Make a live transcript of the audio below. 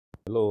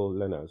Hello,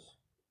 learners.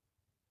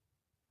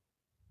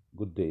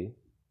 Good day,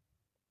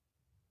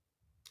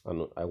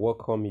 and I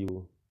welcome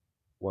you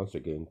once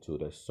again to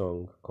the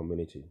Song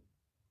community.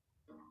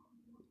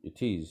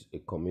 It is a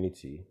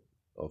community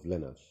of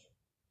learners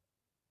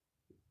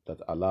that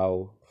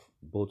allow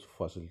both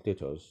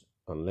facilitators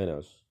and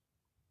learners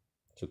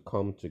to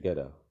come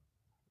together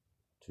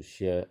to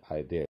share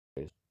ideas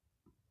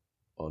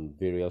on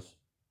various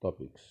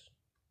topics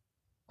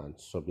and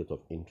subjects of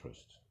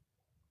interest.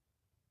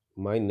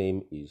 My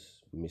name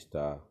is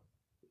Mr.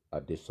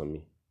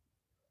 Adesanmi.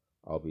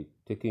 I'll be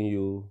taking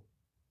you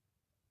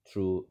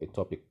through a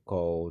topic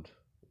called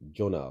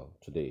journal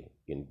today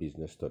in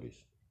business studies.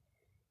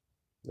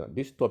 Now,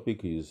 this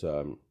topic is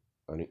an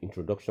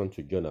introduction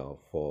to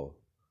journal for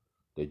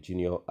the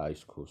junior high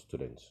school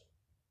students.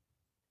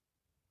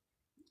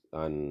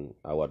 And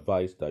I would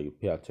advise that you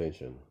pay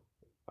attention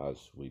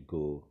as we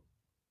go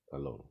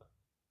along.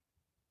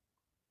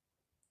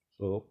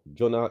 So,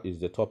 journal is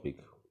the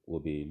topic we'll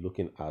be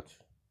looking at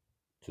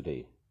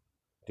today.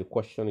 The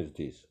question is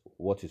this: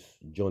 what is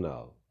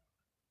journal?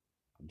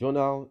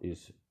 Journal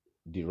is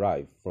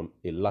derived from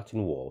a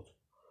Latin word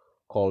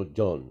called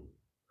John,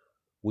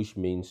 which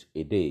means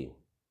a day.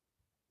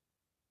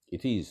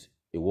 It is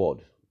a word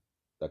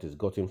that is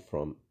gotten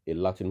from a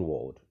Latin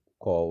word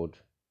called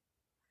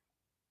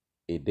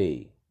a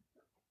day.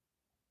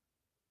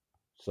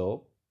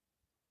 So,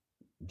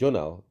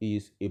 journal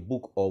is a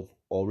book of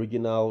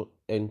original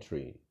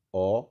entry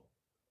or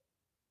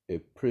a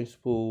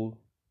principal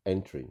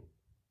entry.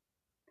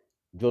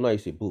 Journal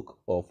is a book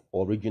of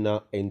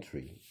original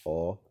entry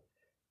or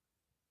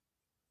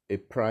a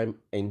prime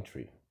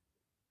entry.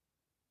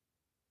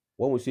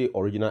 When we say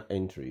original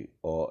entry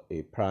or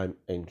a prime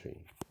entry,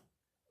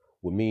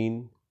 we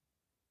mean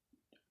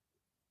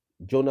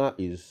journal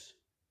is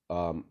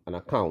an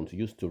account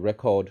used to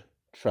record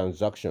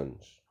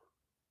transactions.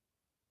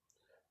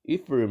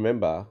 If you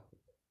remember,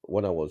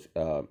 when I was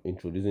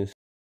introducing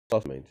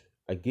document,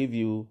 I gave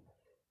you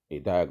a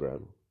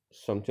diagram,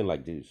 something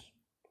like this,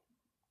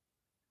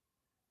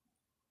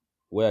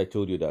 where I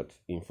told you that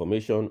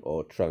information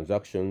or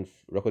transactions,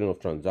 recording of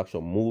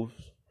transaction moves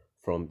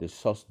from the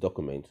source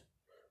document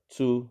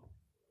to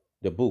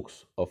the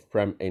books of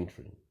prime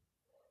entry.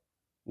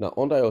 Now,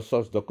 under your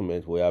source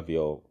document, we have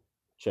your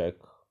check,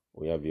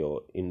 we have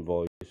your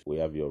invoice, we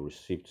have your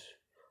receipt,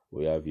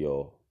 we have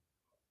your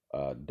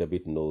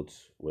debit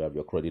notes, we have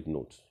your credit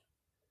notes.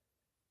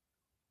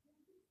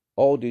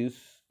 All these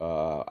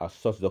are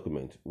source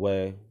documents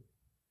where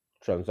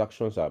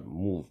transactions are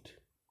moved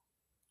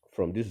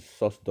from this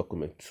source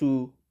document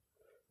to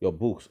your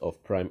books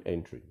of prime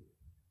entry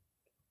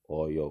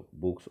or your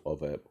books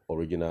of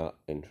original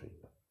entry.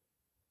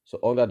 So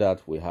under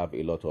that, we have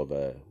a lot of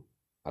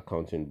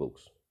accounting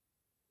books.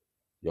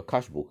 Your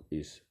cash book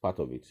is part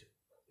of it.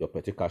 Your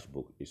petty cash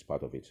book is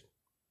part of it.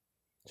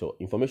 So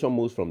information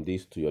moves from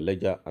this to your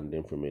ledger and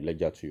then from your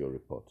ledger to your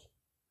report.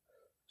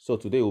 So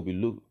today we'll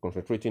be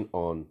concentrating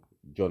on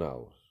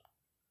journals.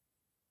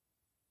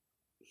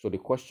 So the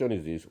question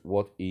is this: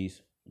 what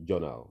is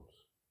journals?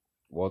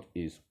 What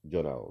is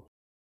journal?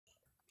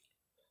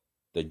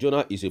 The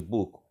journal is a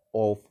book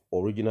of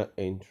original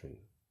entry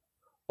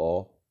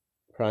or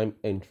prime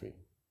entry,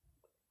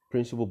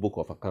 principal book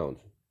of account,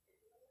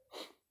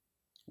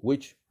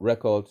 which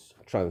records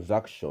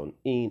transaction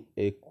in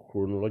a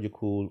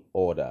chronological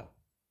order.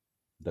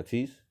 That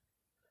is,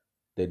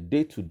 the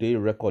day-to-day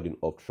recording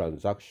of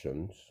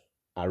transactions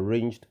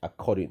arranged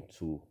according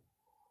to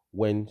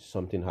when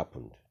something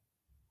happened.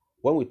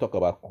 When we talk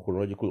about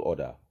chronological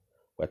order,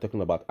 we're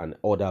talking about an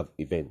order of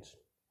events.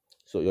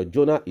 So your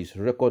journal is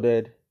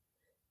recorded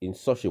in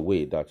such a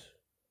way that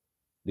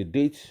the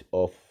dates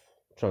of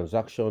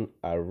transaction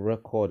are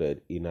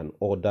recorded in an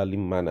orderly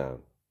manner.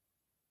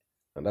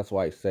 And that's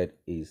why I said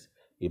is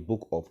a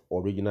book of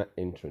original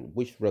entry,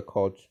 which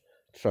records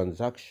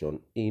transaction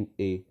in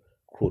a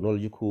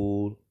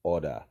chronological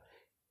order,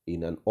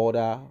 in an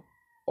order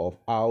of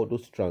how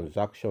those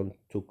transactions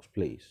took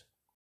place,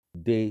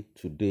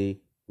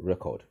 day-to-day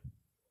record.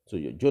 So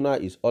your journal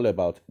is all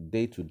about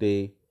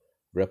day-to-day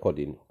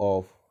recording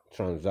of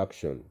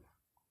transaction.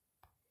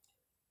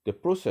 The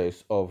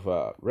process of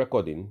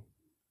recording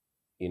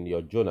in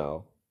your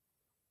journal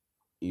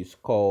is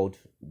called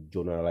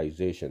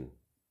journalization.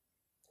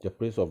 The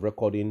process of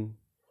recording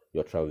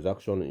your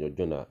transaction in your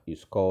journal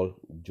is called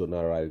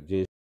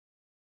journalization.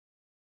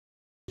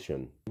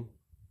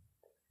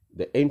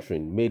 The entry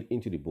made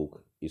into the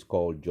book is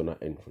called journal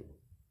entry.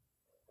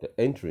 The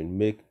entry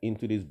made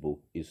into this book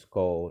is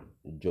called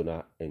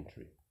journal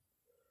entry.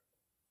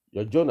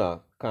 Your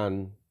journal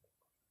can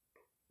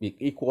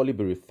equally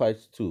be referred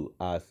to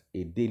as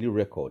a daily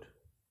record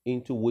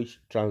into which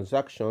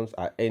transactions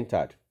are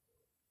entered.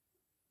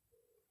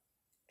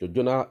 Your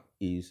journal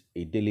is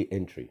a daily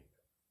entry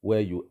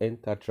where you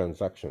enter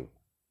transaction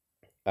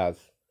as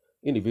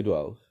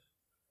individuals,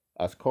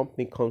 as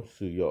company comes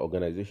to your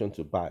organization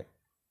to buy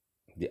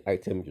the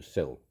item you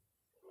sell.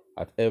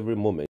 At every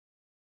moment,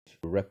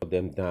 you record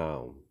them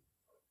down.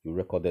 You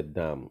record it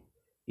down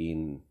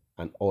in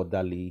an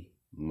orderly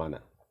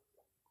manner.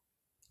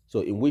 So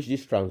in which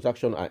these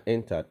transactions are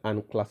entered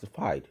and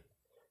classified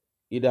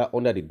either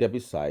under the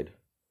debit side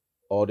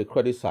or the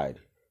credit side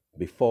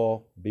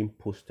before being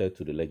posted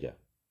to the ledger.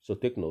 So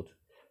take note,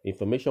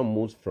 information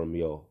moves from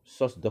your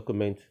source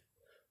document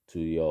to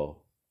your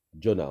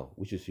journal,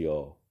 which is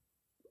your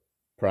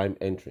prime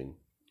entry,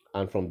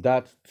 and from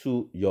that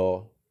to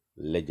your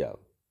ledger.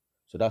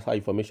 So that's how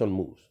information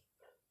moves.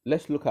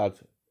 Let's look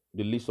at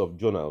the list of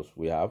journals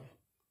we have.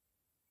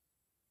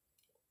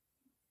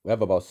 We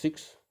have about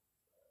 6.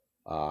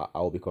 I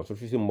will be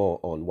concentrating more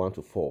on 1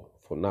 to 4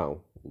 for now.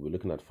 We'll be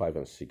looking at 5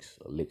 and 6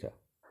 later.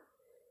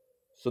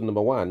 So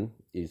number 1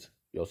 is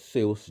your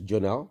sales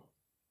journal.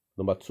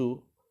 Number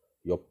 2,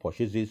 your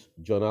purchases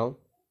journal.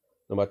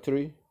 Number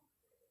 3,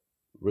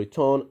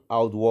 return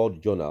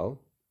outward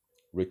journal.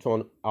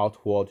 Return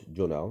outward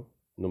journal.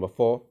 Number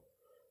 4,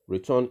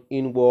 return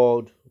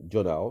inward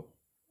journal.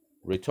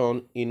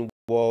 Return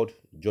inward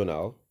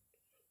journal.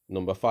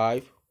 Number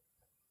 5,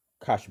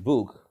 cash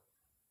book.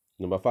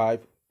 Number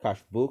 5,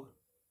 cash book.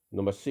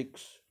 Number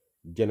 6,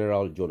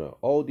 general journal.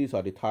 All these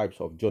are the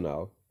types of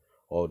journal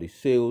or the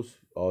sales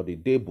or the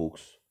day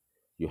books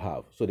you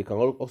have. So they can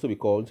also be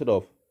called, instead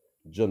of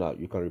journal,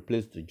 you can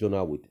replace the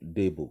journal with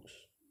day books.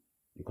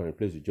 You can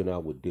replace the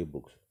journal with day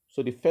books.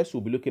 So the first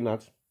we'll be looking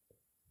at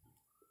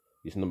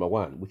is number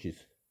 1, which is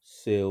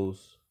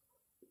sales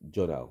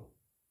journal.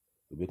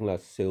 We'll be looking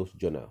at sales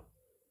journal.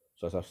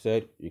 So as I've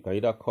said, you can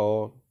either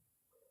call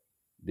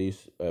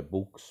this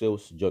book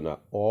sales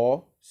journal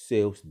or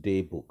sales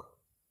day book.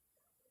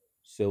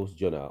 Sales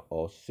journal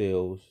or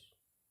sales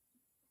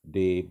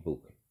day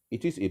book.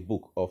 It is a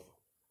book of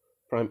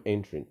prime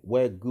entry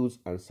where goods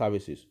and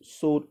services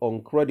sold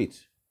on credit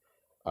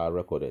are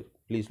recorded.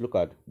 Please look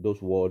at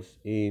those words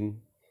in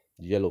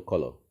yellow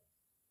color.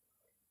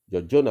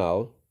 Your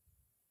journal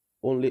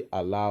only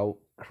allow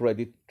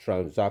credit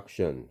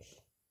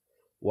transactions,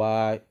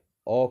 while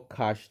all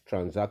cash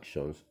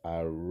transactions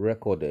are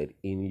recorded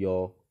in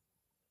your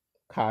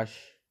cash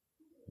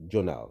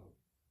journal.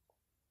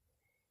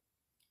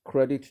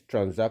 Credit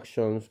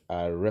transactions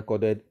are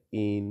recorded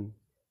in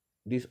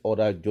these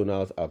other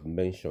journals I've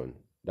mentioned.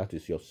 That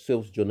is your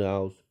sales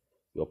journals,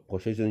 your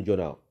purchasing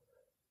journal.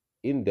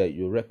 In there,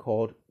 you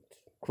record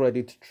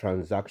credit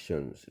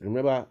transactions.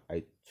 Remember,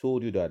 I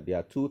told you that there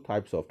are 2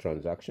 types of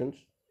transactions.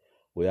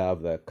 We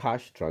have the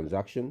cash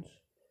transactions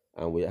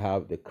and we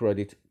have the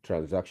credit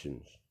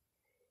transactions.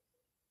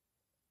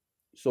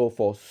 So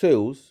for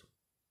sales,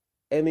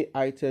 any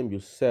item you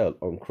sell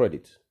on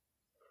credit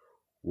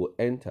will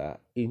enter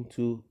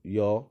into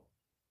your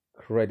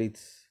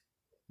credits,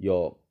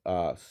 your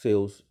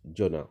sales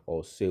journal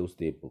or sales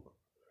day book.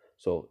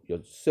 So your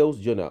sales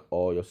journal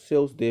or your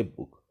sales day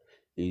book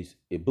is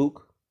a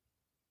book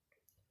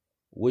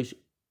which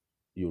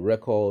you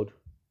record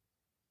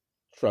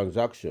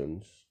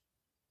transactions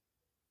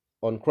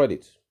on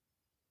credit.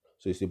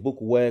 So it's a book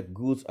where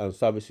goods and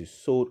services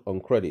sold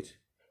on credit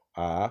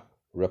are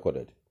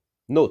recorded.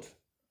 Note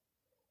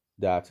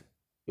that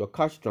your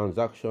cash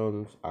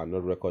transactions are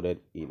not recorded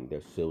in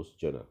the sales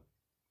journal.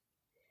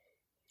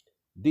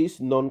 These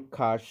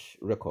non-cash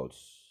records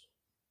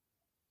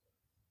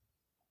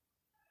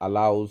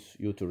allows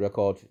you to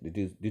record the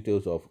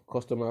details of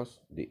customers,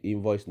 the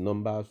invoice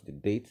numbers, the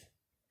date.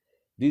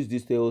 These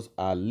details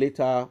are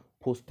later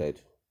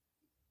posted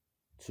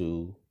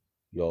to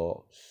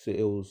your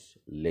sales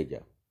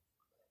ledger.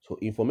 So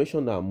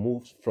information now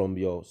moves from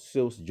your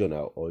sales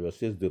journal or your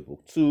sales day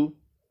book to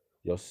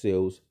your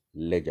sales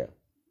ledger.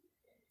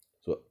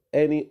 So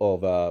any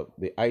of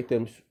the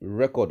items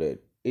recorded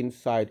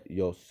inside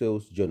your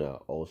sales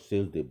journal or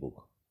sales day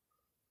book,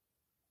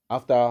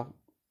 after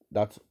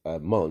that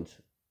month,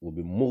 will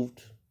be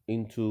moved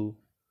into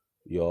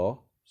your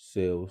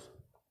sales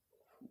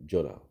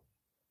journal,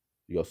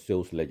 your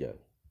sales ledger.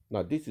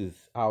 Now, this is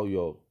how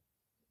your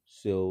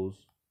sales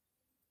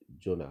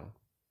journal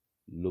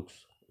looks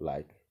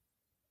like.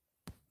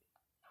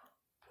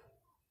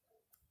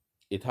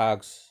 It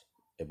has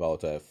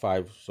about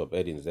 5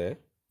 subheadings there.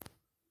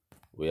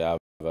 We have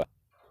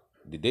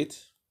the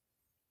date,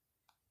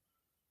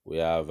 we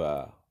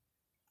have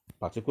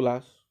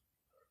particulars,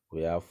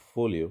 we have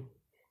folio,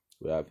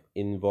 we have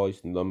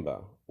invoice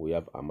number, we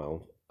have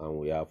amount, and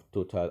we have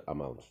total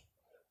amount.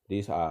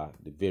 These are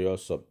the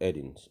various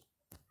subheadings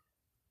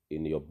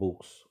in your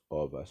books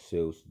of a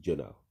sales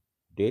journal: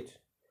 date,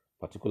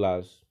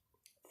 particulars,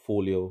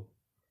 folio,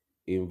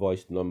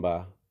 invoice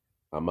number,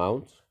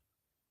 amount,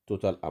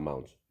 total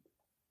amount.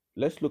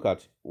 Let's look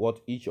at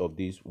what each of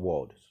these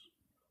words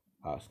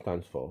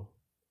stands for.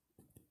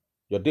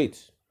 Your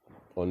date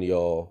on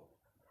your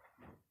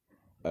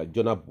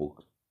journal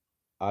book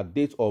are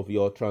date of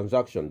your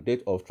transaction,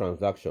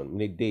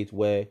 meaning date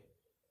where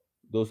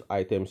those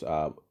items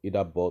are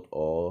either bought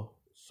or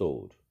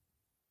sold.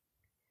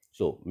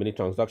 So many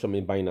transaction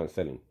mean buying and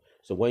selling.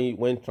 So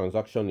when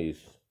transaction is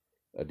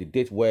the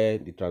date where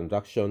the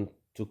transaction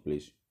took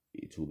place,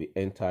 it will be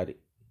entered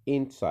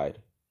inside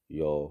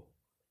your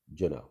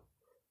journal.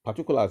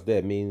 Particulars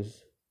there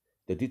means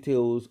the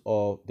details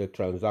of the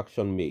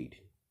transaction made.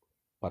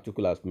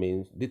 Particulars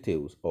means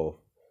details of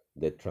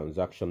the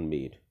transaction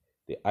made.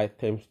 The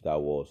items that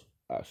was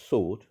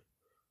sold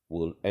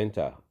will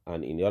enter,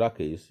 and in the other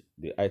case,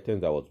 the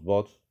items that was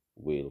bought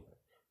will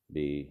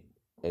be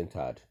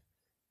entered.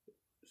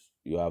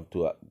 You have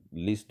to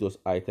list those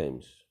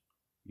items.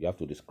 You have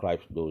to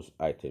describe those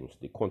items,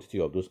 the quantity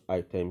of those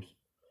items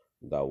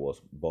that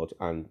was bought,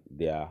 and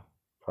their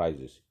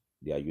prices,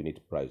 their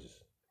unit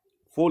prices.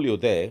 Folio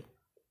there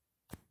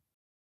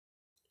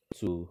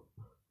to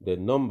the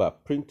number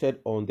printed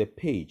on the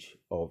page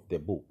of the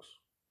books.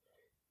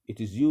 It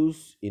is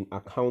used in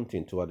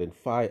accounting to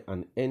identify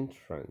an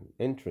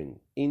entering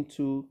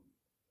into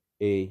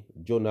a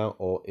journal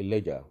or a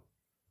ledger.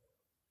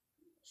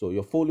 So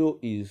your folio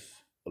is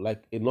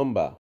like a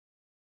number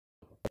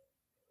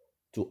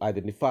to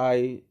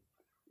identify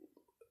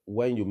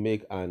when you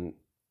make an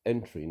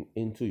entry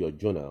into your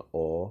journal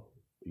or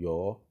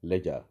your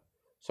ledger.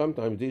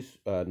 Sometimes this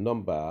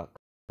number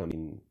can be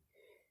in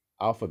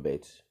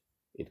alphabet,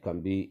 it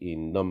can be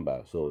in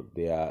number. So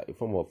they are a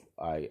form of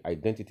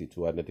identity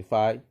to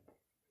identify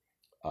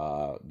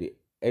the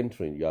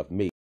entry you have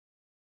made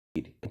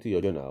into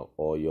your journal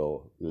or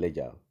your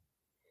ledger.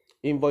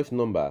 Invoice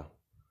number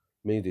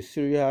means the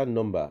serial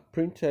number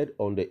printed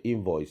on the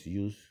invoice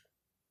used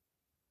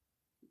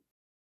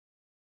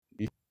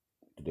to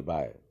the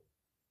buyer.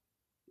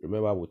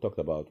 Remember, we talked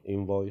about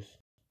invoice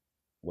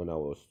when I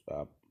was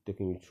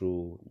taking you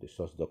through the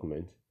source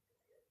document,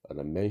 and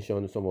I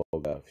mentioned some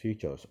of the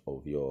features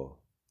of your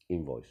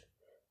invoice.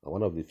 And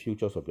one of the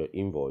features of your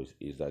invoice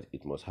is that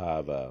it must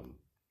have a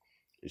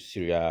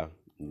serial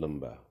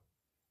number.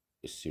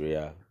 A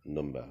serial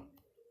number.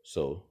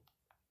 So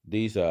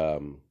these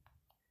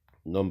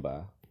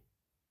number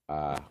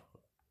are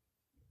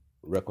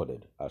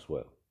recorded as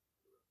well.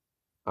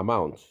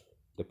 Amount,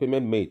 the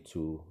payment made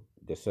to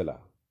the seller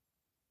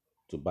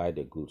to buy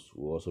the goods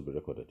will also be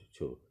recorded.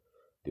 So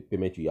the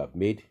payment you have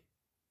made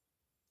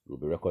will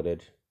be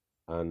recorded,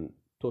 and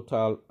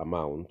total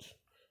amount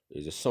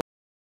is the sum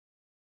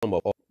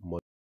of all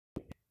money,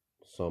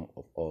 sum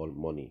of all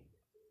money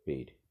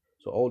paid.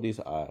 So all these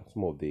are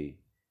some of the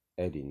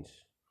headings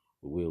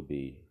we will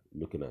be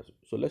looking at.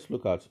 So let's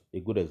look at a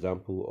good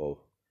example of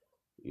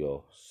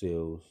your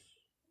sales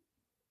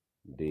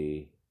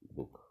day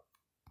book.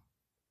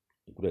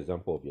 A good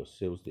example of your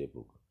sales day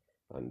book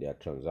and their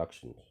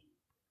transactions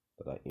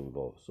that are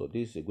involved. So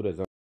this is a good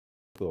example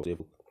of the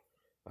book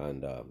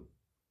and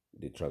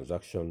the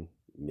transaction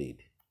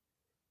made.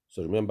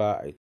 So remember,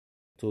 I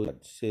told you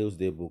that sales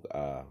day book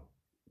are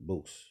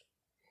books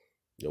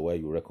where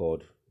you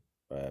record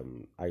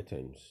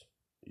items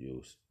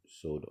you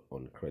sold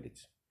on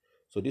credit.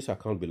 So this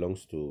account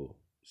belongs to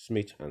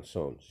Smith and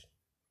Sons.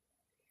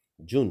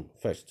 June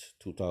 1st,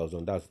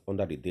 2000, that's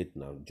under the date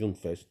now, June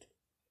 1st,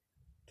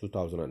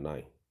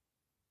 2009.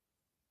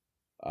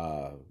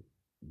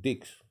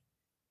 Dix,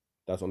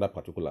 that's under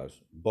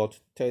particulars, bought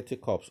 30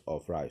 cups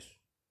of rice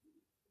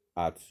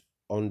at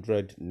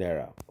 100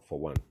 naira for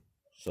one.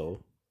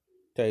 So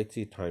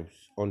 30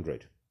 times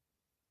 100.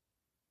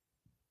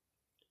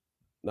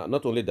 Now,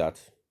 not only that,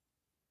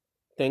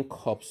 10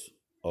 cups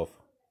of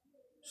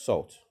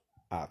salt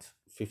at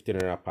 50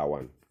 naira per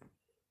one,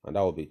 and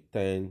that will be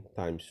 10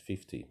 times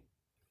 50.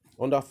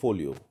 Under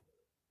folio,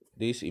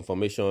 this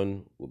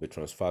information will be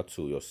transferred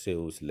to your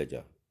sales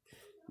ledger.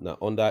 Now,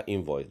 under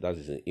invoice, that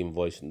is an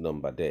invoice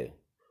number there,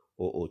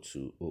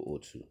 002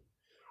 002.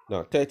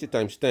 Now, 30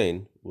 times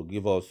 10 will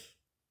give us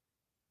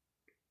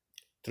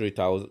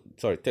 3,000.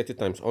 Sorry, 30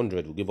 times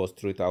 100 will give us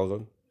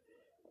 3,000,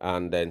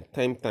 and then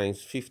 10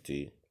 times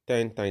 50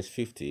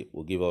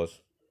 will give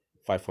us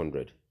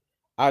 500.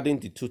 Adding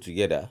the two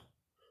together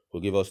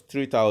will give us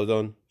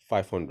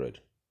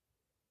 3,500.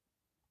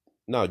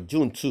 Now,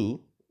 June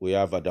 2, we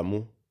have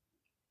Adamu.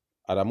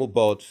 Adamu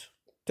bought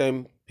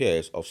 10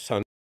 pairs of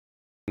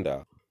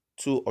sandal,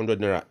 200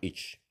 naira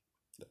each,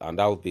 and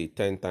that will be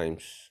 10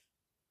 times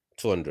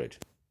 200.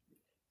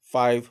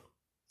 5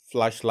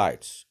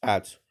 flashlights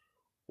at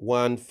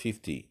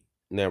 150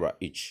 naira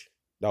each.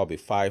 That will be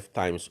 5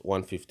 times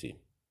 150.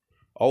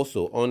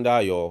 Also,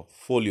 under your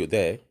folio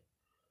there,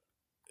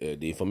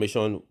 the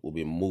information will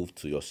be moved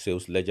to your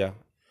sales ledger,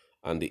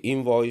 and the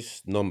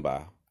invoice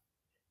number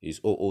is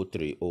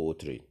 003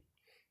 003.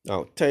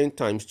 Now, 10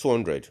 times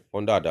 200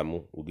 under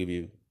Adamu will give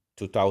you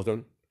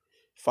 2,000.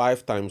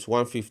 5 times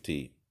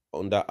 150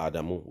 under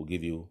Adamu will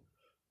give you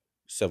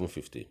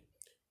 750.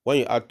 When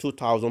you add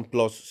 2,000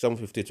 plus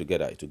 750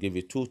 together, it will give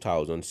you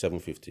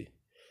 2,750.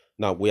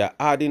 Now, we are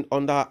adding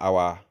under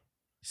our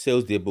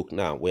sales day book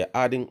now, we are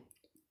adding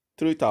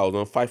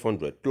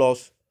 3,500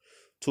 plus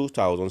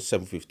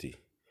 2,750.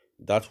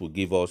 That will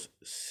give us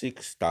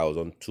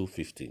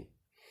 6,250.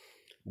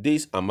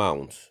 This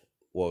amount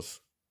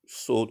was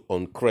sold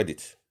on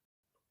credit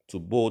to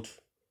both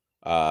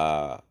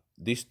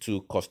these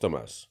two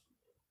customers,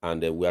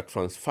 and then we are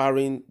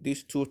transferring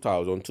this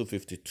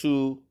 2,250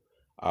 to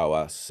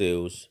our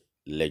sales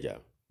ledger.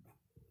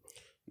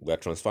 We are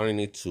transferring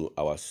it to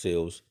our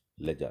sales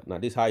ledger. Now,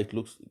 this is how it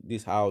looks.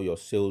 This is how your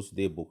sales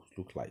day book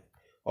looks like.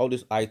 All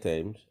these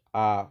items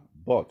are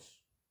bought,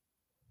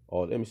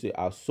 or let me say,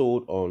 are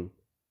sold on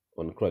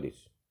on credit.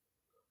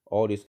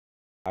 All these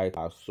items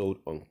are sold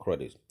on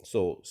credit.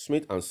 So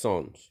Smith and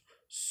Sons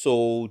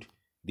sold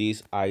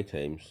these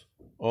items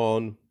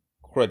on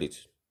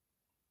credit.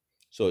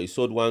 So he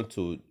sold one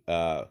to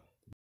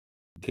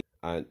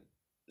and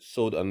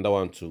sold another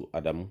one to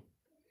Adamu.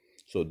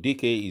 So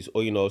DK is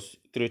owing us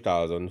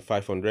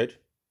 3,500,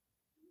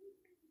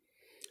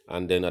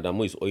 and then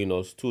Adamu is owing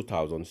us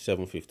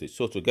 2,750.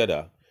 So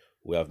together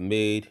we have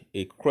made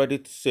a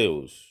credit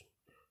sales.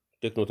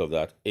 Take note of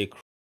that. A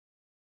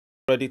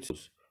credit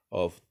sales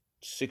of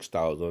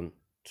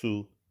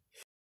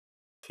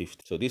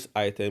 6,250. So these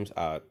items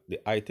are the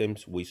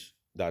items which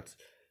that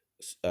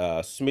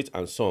Smith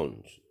and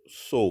Sons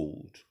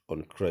sold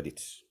on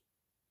credit.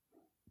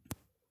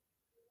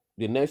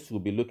 The next we'll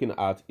be looking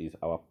at is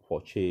our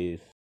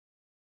purchase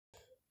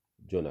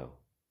journal.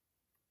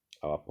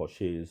 Our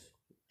purchase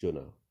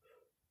journal,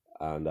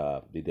 and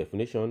the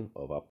definition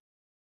of our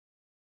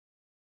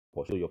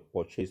your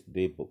purchase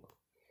day book.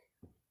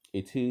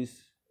 It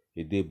is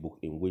a day book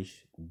in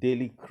which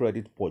daily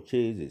credit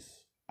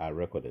purchases are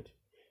recorded.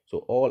 So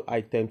all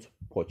items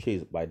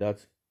purchased by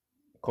that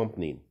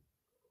company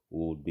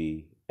would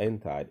be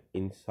entered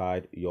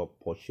inside your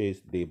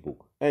purchase day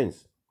book.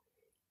 Hence,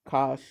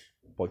 cash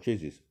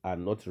purchases are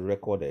not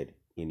recorded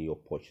in your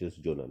purchase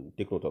journal.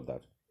 Take note of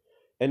that.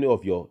 Any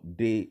of your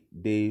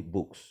day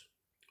books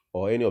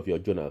or any of your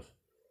journals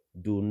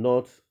do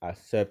not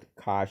accept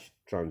cash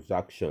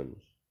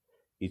transactions.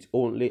 It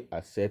only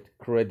accepts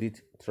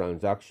credit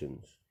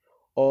transactions.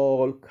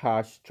 All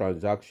cash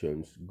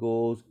transactions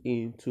goes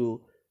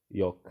into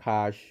your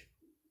cash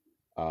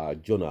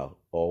journal,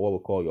 or what we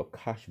call your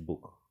cash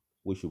book,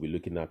 which we'll be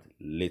looking at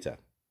later.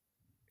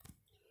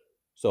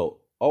 So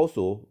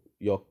also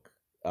your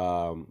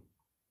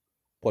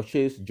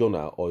purchase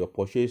journal or your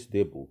purchase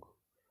day book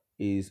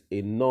is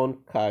a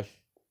non-cash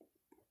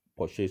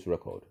purchase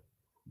record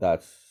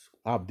that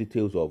have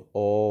details of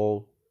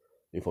all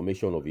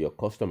information of your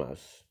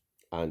customers,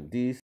 and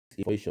these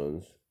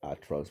informations are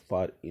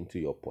transferred into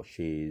your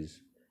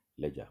purchase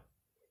ledger.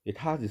 It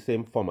has the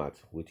same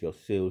format with your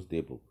sales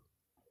day book: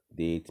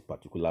 date,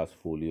 particulars,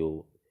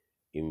 folio,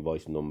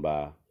 invoice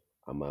number,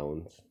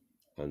 amount,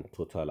 and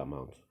total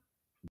amount,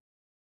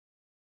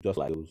 just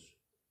like your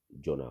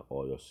journal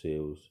or your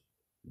sales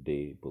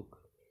day book.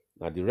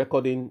 Now the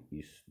recording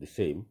is the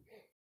same.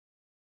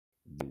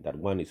 That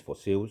one is for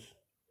sales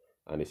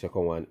and the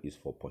second one is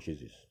for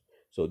purchases.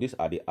 So these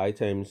are the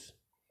items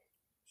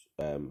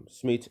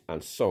Smith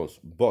and Sons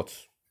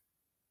bought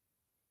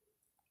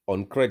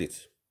on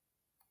credit.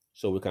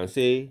 So we can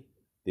say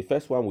the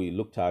first one we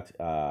looked at,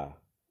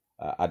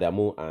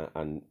 Adamu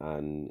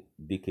and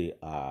DK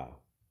are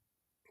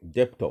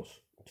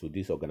debtors to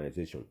this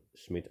organization,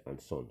 Smith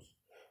and Sons.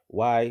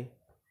 Why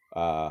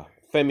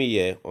Femi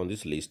here on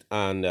this list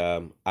and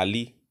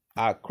Ali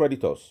are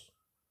creditors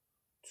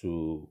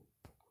to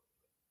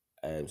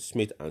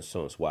Smith and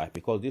Sons. Why?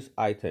 Because these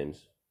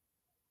items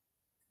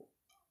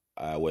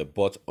were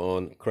bought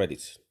on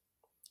credit.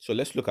 So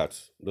let's look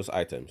at those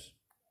items.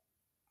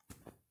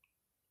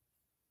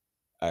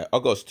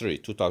 August 3,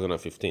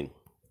 2015,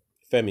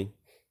 Femi.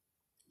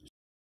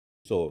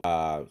 So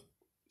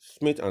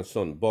Smith and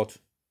Son bought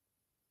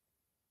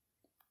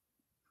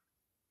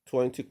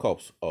 20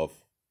 cups of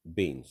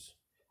beans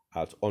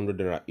at 100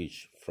 naira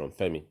each from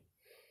Femi,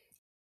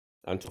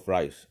 and of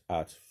rice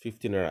at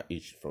 50 naira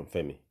each from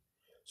Femi.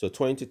 So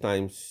 20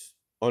 times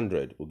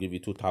 100 will give you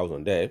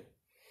 2,000 there,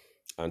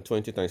 and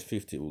 20 times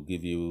 50 will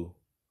give you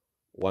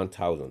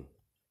 1,000.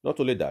 Not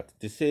only that,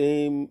 the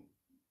same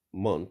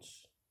month,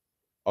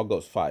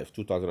 August 5,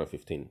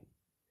 2015,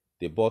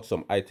 they bought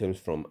some items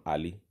from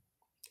Ali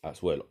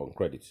as well on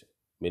credit.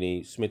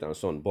 Meaning Smith and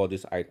Son bought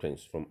these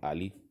items from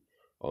Ali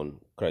on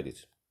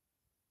credit.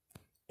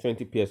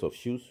 20 pairs of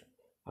shoes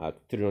at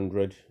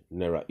 300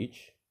 naira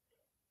each.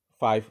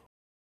 5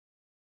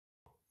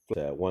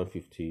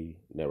 150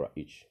 naira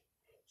each.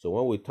 So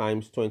when we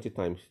times 20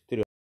 times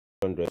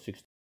 300,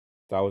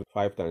 6,000,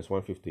 5 times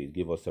 150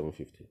 give us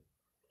 750.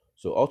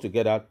 So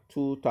altogether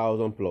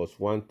 2,000 plus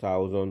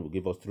 1,000 will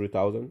give us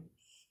 3,000.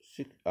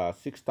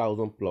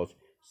 6,000 plus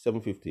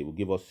 750 will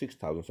give us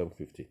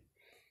 6,750.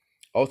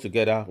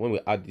 Altogether, when we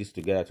add this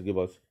together to give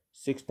us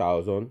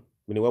 6,000,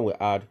 meaning when we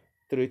add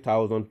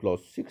 3,000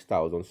 plus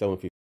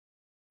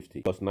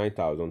 6,750 plus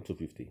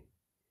 9,250,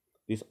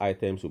 these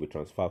items will be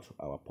transferred to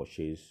our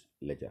purchase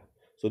ledger.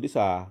 So these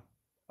are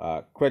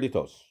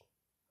creditors.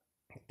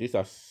 These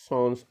are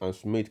Sons and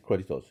Smith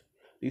creditors.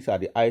 These are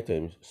the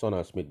items Son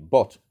and Smith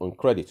bought on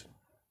credit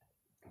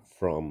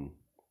from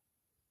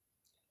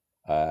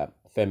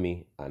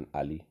Femi and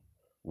Ali.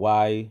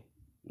 Why?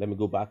 Let me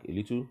go back a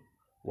little.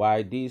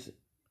 Why these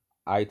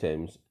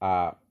items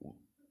are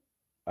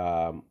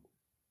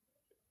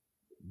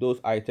those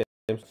items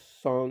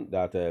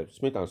that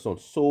Smith and Son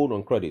sold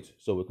on credit.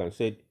 So we can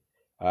say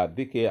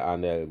DK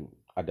and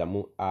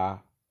Adamu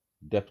are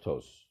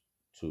debtors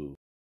to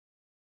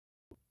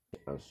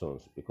and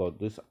Sons because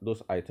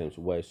those items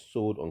were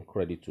sold on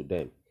credit to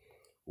them.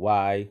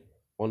 Why?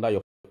 Under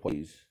your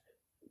policy,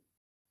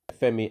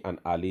 Femi and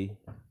Ali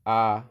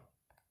are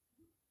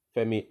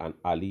Femi and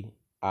Ali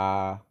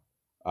are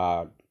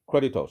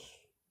creditors.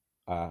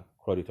 Are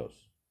creditors.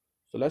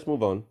 So let's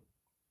move on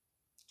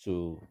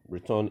to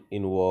return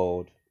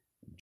inward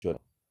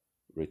journal.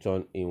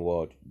 Return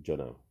inward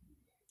journal.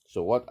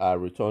 So what are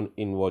return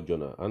inward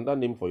journal? Another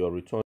name for your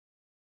return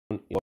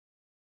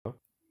inward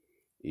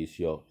is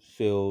your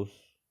sales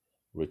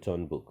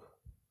return book.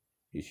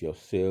 Is your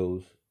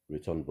sales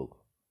return book.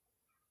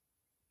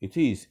 It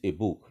is a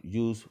book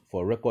used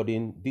for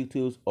recording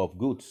details of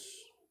goods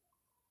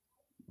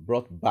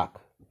brought back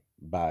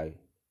by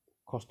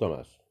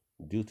customers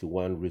due to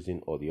one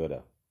reason or the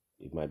other.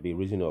 It might be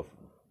reason of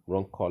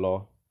wrong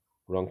color,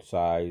 wrong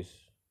size,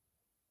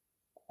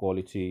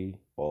 quality,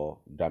 or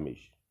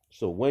damage.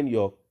 So when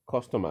your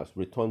customers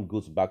return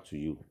goods back to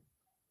you,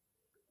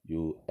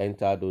 you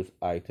enter those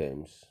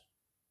items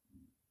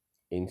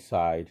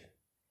inside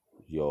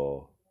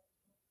your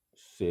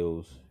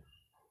sales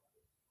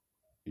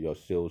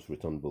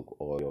return book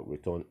or your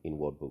return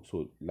inward book.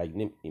 So like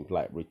name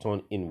imply,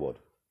 return inward.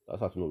 That's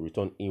how to know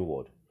return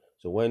inward.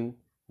 So when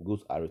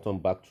goods are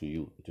returned back to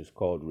you, it is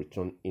called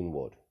return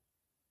inward.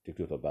 Take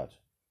note of that.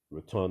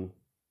 Return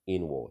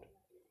inward.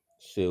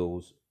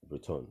 Sales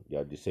return. They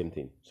are the same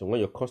thing. So when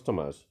your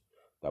customers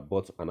that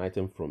bought an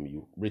item from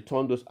you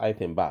return those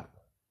items back,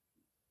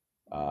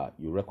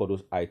 you record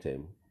those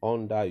items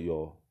under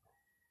your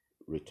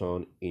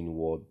return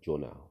inward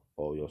journal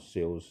or your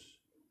sales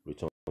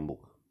return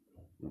book.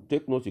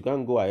 Take note, you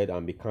can't go ahead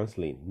and be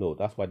canceling. No,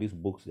 that's why these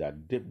books, they are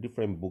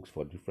different books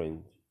for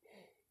different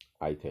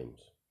items.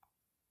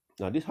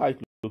 Now, this is how it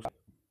looks like.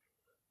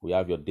 We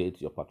have your date,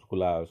 your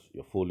particulars,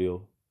 your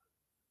folio,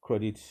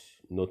 credit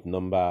note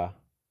number,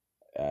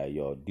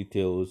 your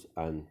details,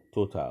 and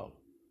total.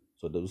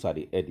 So those are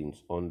the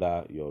headings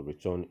under your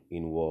return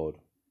inward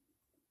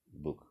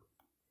book.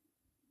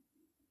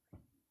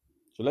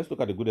 So let's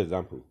look at a good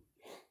example.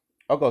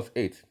 August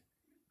 8th,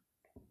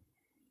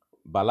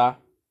 Bala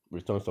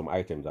returned some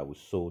items that we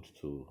sold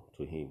to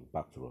him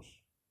back to us.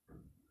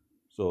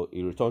 So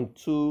he returned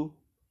 2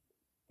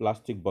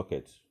 plastic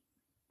buckets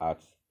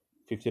at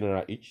 15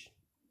 naira each,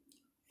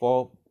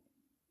 4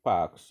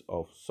 packs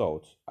of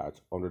salt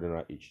at 100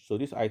 naira each. So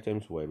these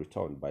items were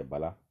returned by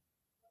Bala.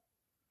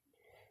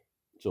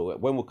 So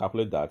when we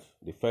calculate that,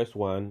 the first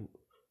one,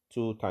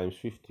 2 times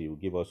 50 will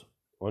give us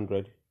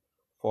 100,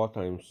 4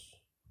 times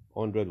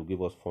 100 will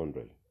give us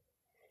 400.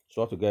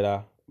 So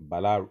altogether,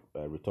 Bala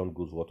returned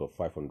goods worth of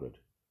 500.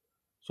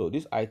 So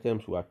these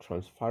items, we are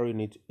transferring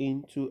it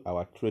into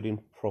our trading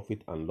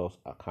profit and loss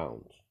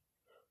account.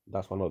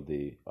 That's one of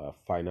the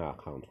final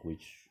accounts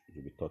which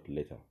will be taught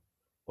later.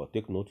 But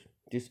take note,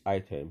 this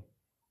item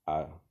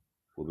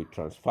will be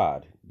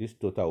transferred. This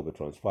total will be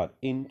transferred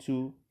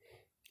into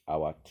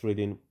our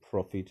trading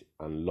profit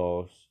and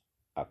loss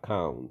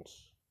account,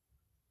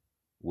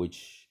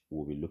 which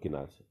we'll be looking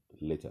at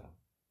later.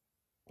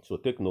 So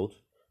take note,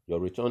 your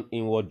return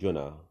inward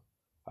journal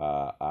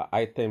are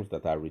items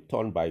that are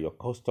returned by your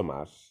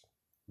customers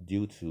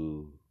due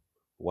to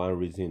one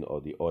reason or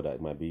the other.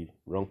 It might be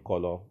wrong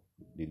color,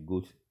 the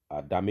goods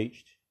are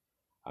damaged,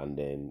 and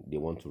then they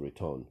want to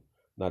return.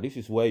 Now this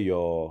is where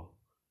your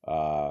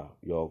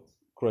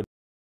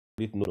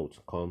credit note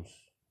comes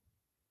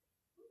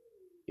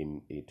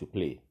into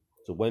play.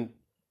 So when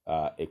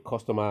a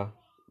customer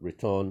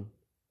return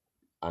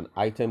an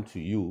item to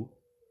you,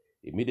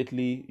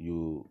 immediately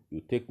you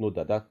take note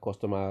that that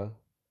customer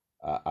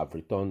have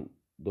returned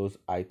those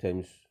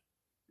items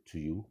to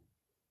you.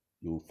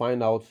 You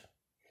find out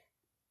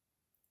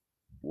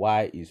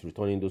why he's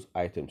returning those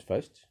items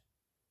first.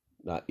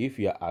 Now, if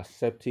you are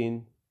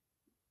accepting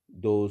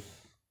those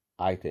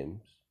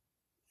items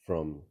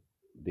from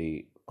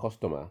the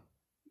customer,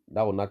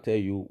 that will not tell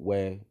you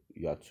where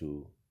you are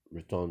to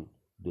return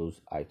those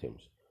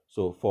items.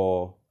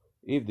 So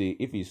if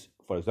it's,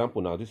 for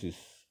example, now this is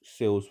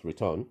sales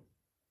return.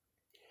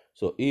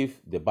 So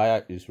if the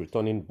buyer is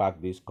returning back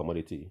this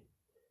commodity,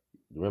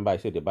 remember I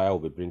said the buyer will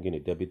be bringing a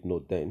debit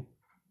note then,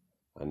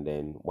 and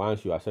then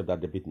once you accept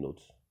that debit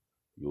note,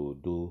 you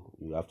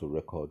have to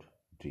record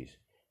this.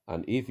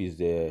 And if it's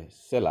the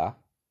seller,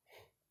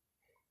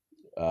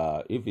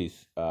 if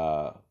it's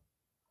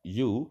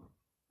you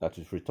that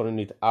is returning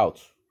it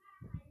out,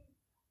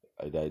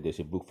 there's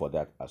a book for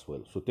that as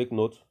well. So take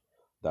note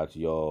that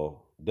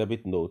your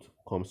debit note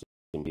comes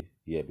in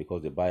here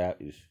because the buyer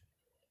is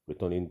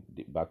returning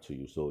back to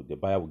you. So the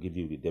buyer will give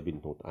you the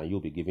debit note and you'll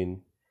be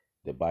giving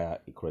the buyer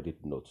a credit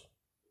note,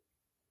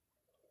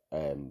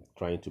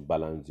 trying to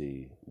balance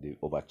the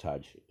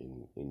overcharge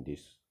in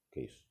this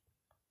case.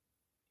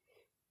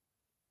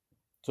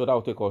 So that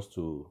will take us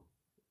to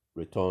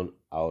return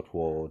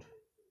outward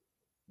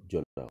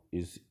journal.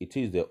 It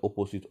is the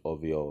opposite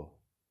of your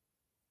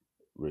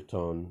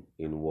return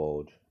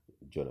inward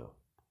journal.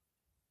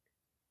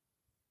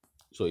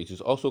 So it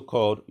is also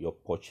called your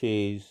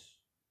purchase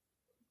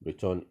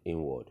return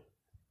inward.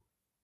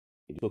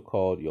 It is also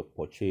called your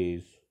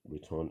purchase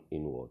return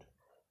inward.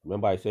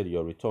 Remember I said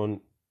your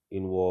return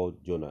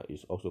inward journal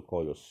is also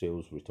called your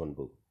sales return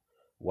book,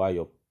 while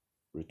your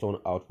return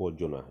outward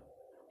journal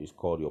is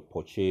called your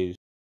purchase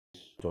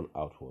return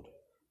outward.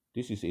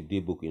 This is a day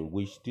book in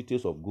which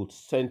details of goods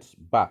sent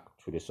back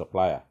to the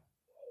supplier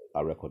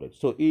are recorded.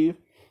 So if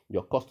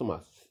your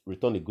customers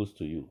return the goods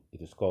to you,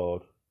 it is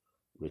called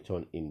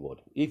return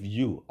inward. If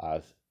you,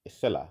 as a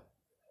seller,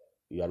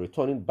 you are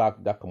returning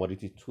back that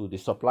commodity to the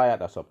supplier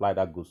that supplied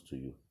that goods to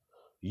you,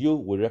 you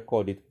will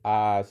record it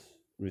as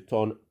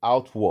return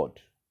outward,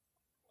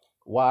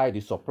 while the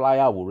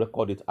supplier will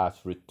record it as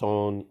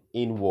return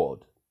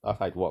inward. That's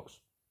how it works.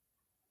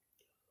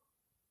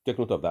 Take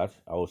note of that.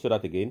 I will say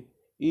that again.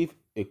 If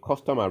a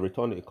customer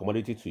returns a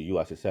commodity to you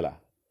as a seller,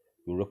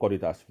 you record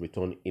it as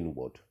return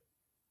inward.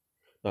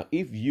 Now,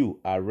 if you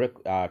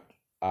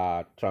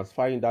are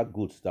transferring that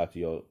goods that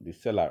the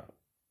seller,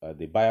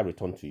 the buyer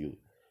returned to you,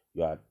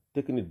 you are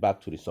taking it back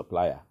to the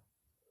supplier,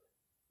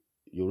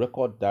 you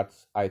record that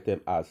item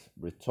as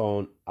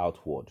return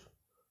outward,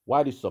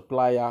 while the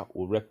supplier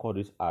will record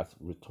it as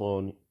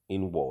return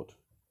inward.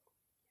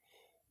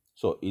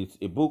 So it's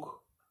a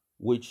book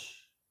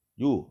which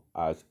you,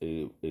 as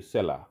a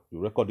seller, you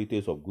record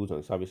details of goods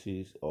and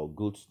services or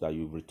goods that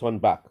you've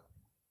returned back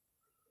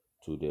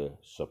to the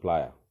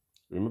supplier.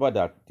 Remember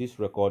that this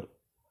record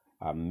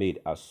are made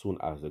as soon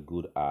as the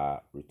goods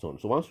are returned.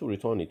 So once you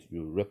return it,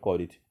 you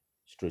record it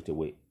straight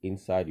away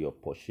inside your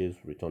purchase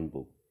return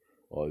book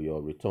or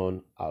your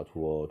return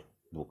outward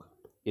book.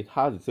 It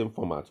has the same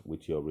format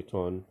with your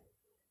return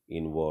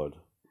inward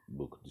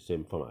book, the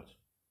same format.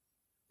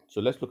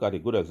 So let's look at a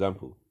good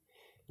example.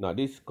 Now,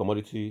 this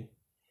commodity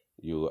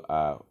you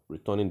are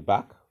returning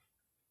back.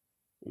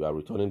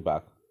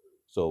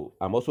 So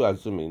I'm also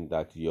assuming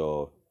that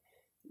your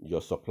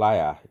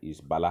supplier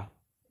is Bala.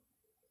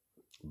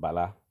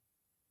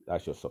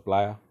 That's your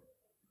supplier.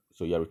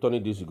 So you're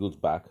returning these goods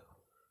back.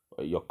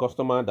 Your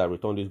customer that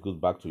returned these goods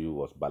back to you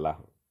was Bala,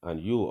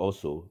 and you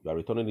are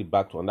returning it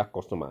back to another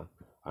customer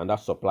and that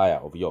supplier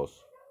of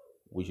yours,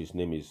 which his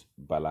name is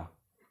Bala.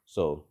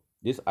 So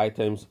these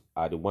items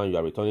are the one you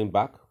are returning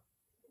back: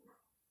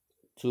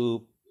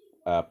 2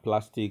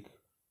 plastic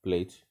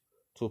plates,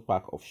 2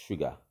 pack of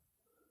sugar.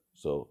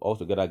 So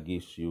altogether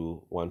gives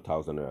you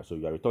 1,000 naira. So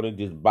you are returning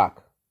this back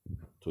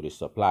to the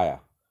supplier,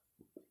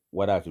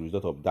 whether as a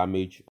result of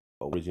damage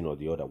or reason or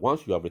the other.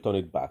 Once you have returned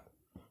it back,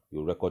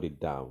 you record it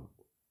down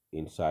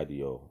inside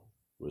your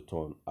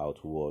return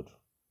outward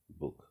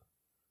book,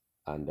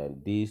 and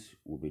then this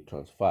will be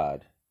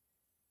transferred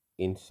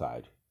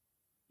inside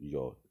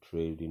your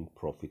trading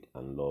profit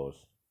and loss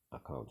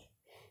account.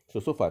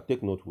 So far,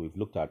 take note, we've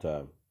looked at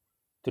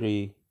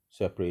 3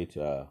 separate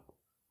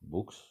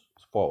books,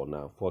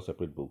 4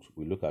 separate books.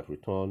 We look at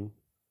return.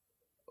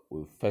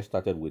 We first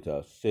started with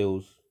a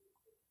sales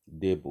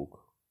day book,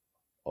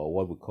 or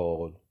what we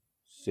call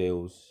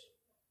sales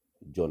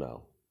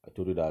journal. I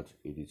told you that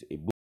it is a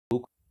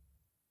book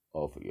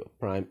of your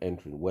prime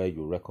entry where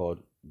you record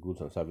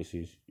goods and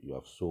services you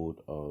have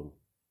sold on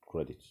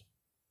credit.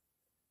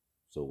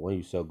 So when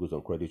you sell goods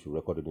on credit, you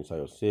record it inside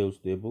your sales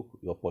day book.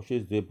 Your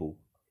purchase day book,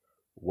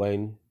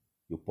 when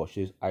you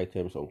purchase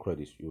items on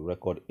credit, you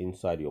record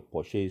inside your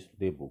purchase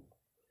day book.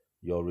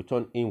 Your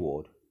return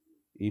inward,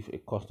 if a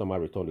customer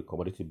returned the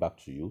commodity back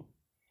to you,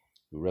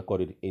 you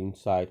record it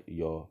inside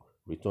your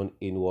return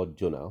inward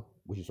journal,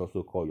 which is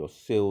also called your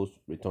sales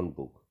return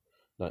book.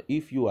 Now,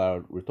 if you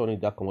are returning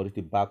that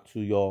commodity back to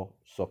your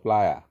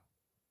supplier,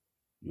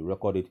 you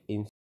record it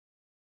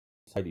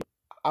inside the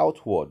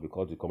outward,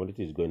 because the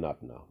commodity is going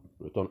out now,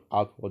 return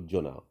outward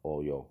journal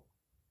or your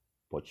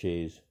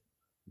purchase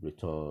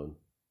return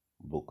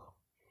book.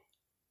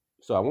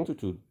 So I want you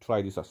to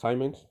try this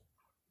assignment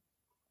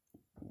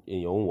in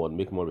your own word.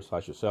 Make more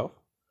research yourself.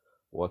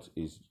 What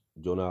is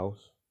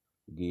journals?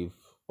 Give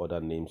other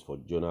names for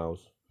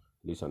journals.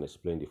 List and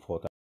explain the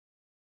 4 types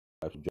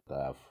of journals that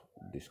I have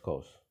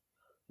discussed.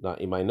 Now,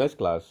 in my next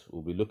class,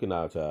 we'll be looking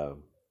at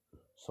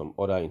some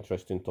other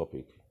interesting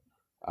topic,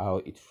 how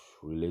it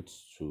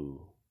relates to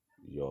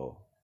your.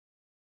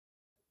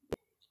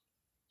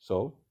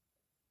 So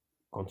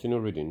continue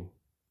reading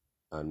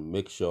and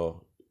make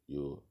sure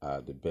you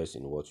are the best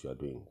in what you are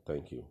doing.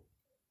 Thank you.